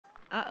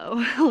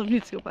Uh-oh,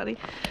 musical buddy.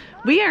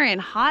 We are in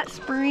Hot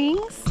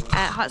Springs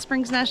at Hot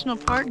Springs National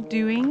Park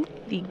doing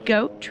the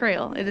Goat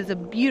Trail. It is a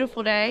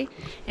beautiful day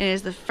and it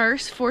is the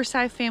first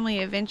Forsyth family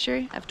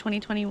adventure of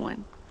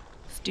 2021.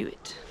 Let's do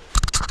it.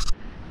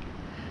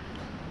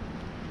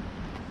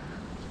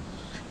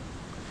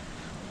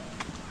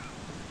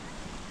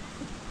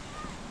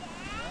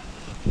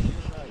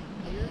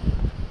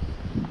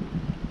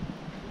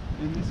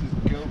 And this is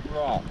Goat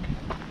Rock.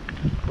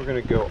 We're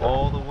gonna go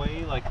all the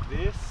way like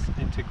this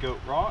into Goat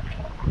Rock,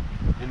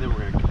 and then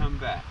we're gonna come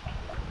back.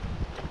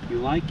 You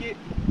like it?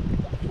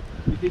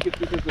 You think it's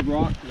because the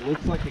rock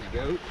looks like a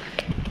goat?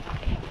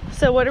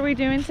 So what are we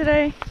doing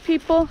today,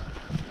 people?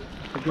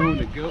 We're going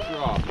to Goat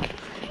Rock.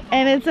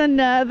 And it's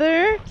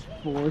another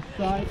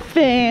Forsyth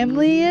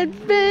family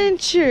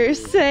adventure.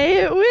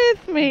 Say it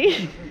with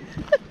me.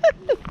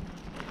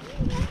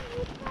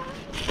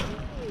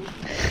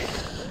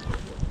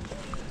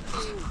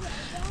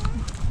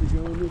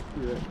 Go in this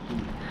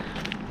direction.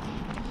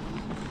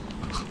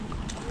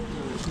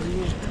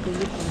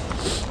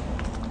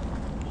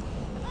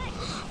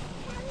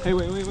 Hey,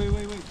 wait.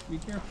 Be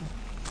careful.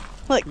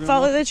 Look,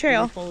 follow the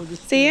trail.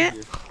 See it?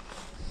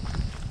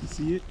 You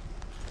see it?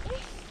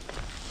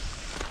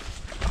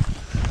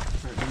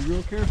 Alright, be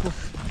real careful.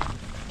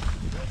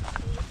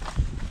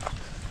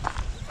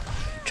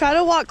 Try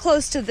to walk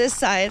close to this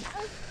side.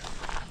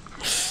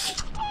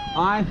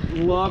 I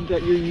love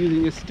that you're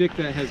using a stick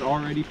that has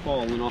already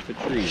fallen off a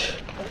tree.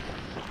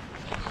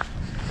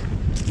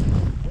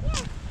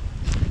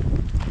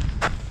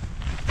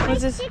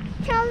 What's this? Stick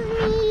tells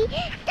me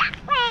that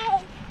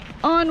way.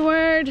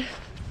 Onward.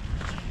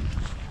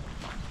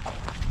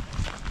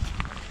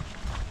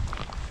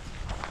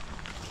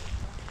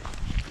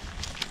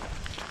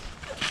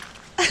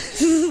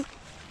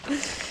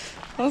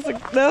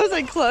 That was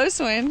a close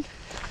one.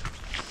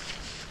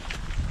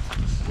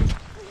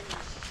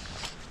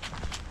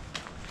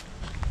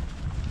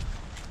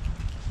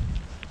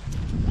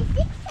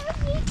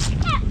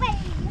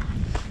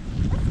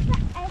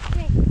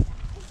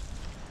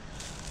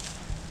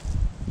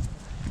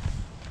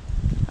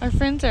 Our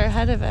friends are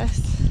ahead of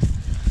us.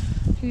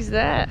 Who's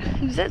that?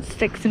 Who's that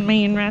sexy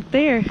man right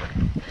there?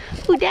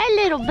 Ooh, that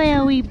little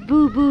belly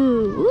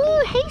boo-boo.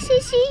 Ooh, hey,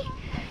 sissy.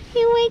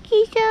 You wake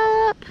us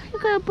up. You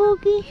got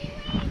boogie.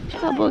 You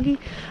got boogie.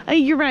 Oh,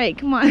 you're right.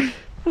 Come on.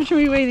 What are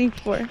we waiting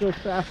for? Go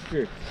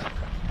faster.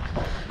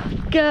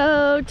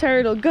 Go,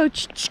 turtle. Go,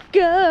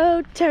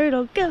 go,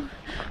 turtle. Go.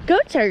 Go,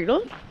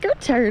 turtle. Go,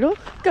 turtle.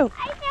 Go.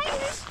 I found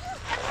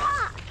a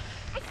rock.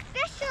 A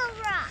special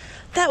rock.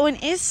 That one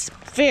is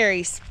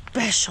very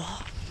special.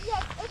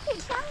 Yes, it can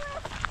tell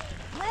us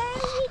where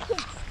we can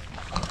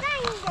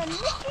find the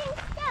missing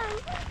stone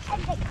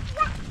and the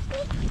classic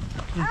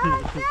of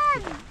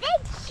the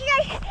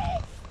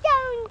big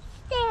stone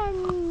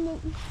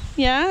standing.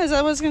 Yeah, is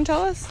that what it's gonna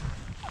tell us?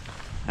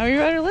 Oh, you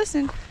better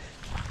listen.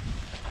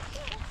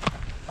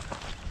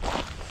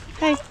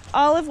 Hey,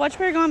 Olive, watch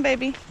where you're going,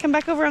 baby. Come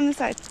back over on the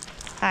side.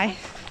 Hi.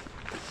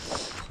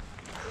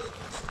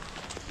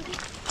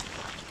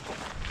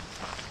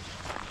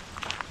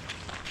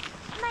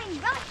 My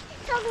rock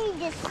told me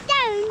the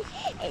stone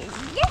is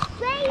this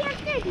way up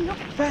there. Look.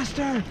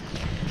 Faster!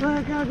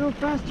 I gotta go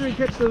faster and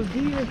catch those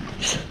deer.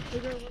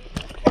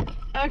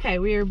 Okay,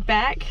 we are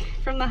back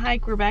from the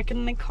hike. We're back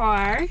in the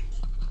car.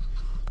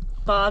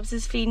 Bob's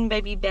is feeding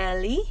baby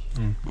Belly,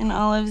 and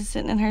Olive's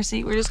sitting in her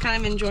seat. We're just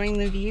kind of enjoying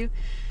the view.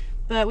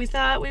 But we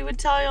thought we would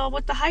tell y'all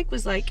what the hike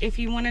was like if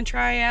you want to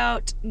try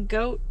out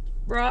Goat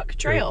Rock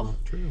Trail.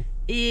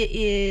 It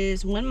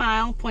is 1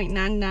 mile,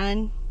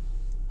 0.99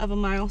 of a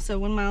mile, so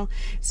 1 mile.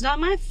 It's not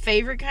my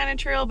favorite kind of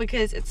trail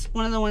because it's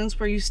one of the ones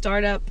where you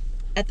start up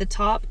at the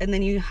top and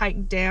then you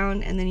hike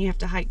down and then you have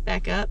to hike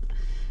back up.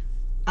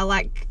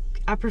 I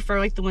prefer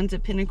like the ones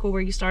at Pinnacle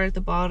where you start at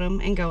the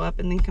bottom and go up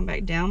and then come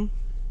back down.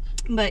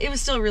 But it was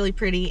still really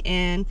pretty,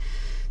 and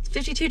it's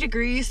 52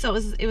 degrees, so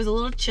it was a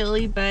little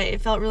chilly, but it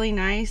felt really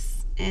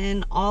nice.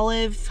 And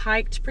Olive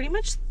hiked pretty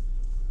much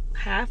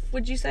half,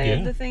 would you say,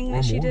 of the thing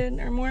that she did,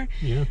 or more?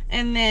 Yeah.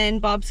 And then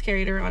Bob's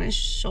carried her on his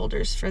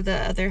shoulders for the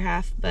other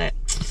half, but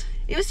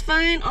it was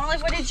fun.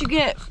 Olive, what did you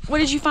get? What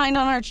did you find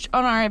on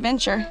our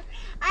adventure?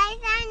 I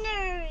found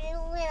a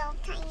little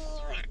tiny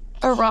rock.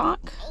 A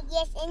rock?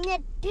 Yes, and a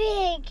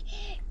big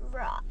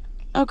rock.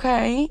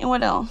 Okay, and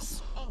what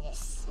else? And a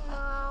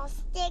small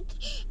stick.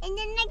 And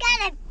then I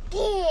got a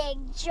big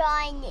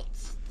giant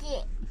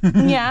stick.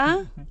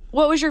 Yeah?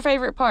 What was your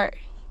favorite part?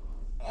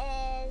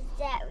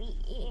 That we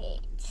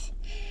eat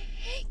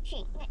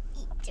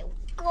the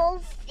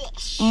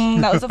goldfish.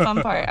 That was a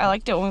fun part. I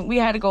liked it when we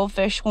had a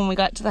goldfish when we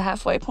got to the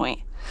halfway point.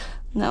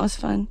 And that was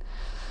fun.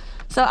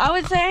 So I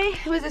would say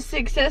it was a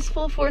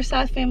successful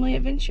Forsyth family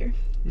adventure.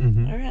 All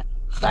right.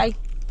 Bye.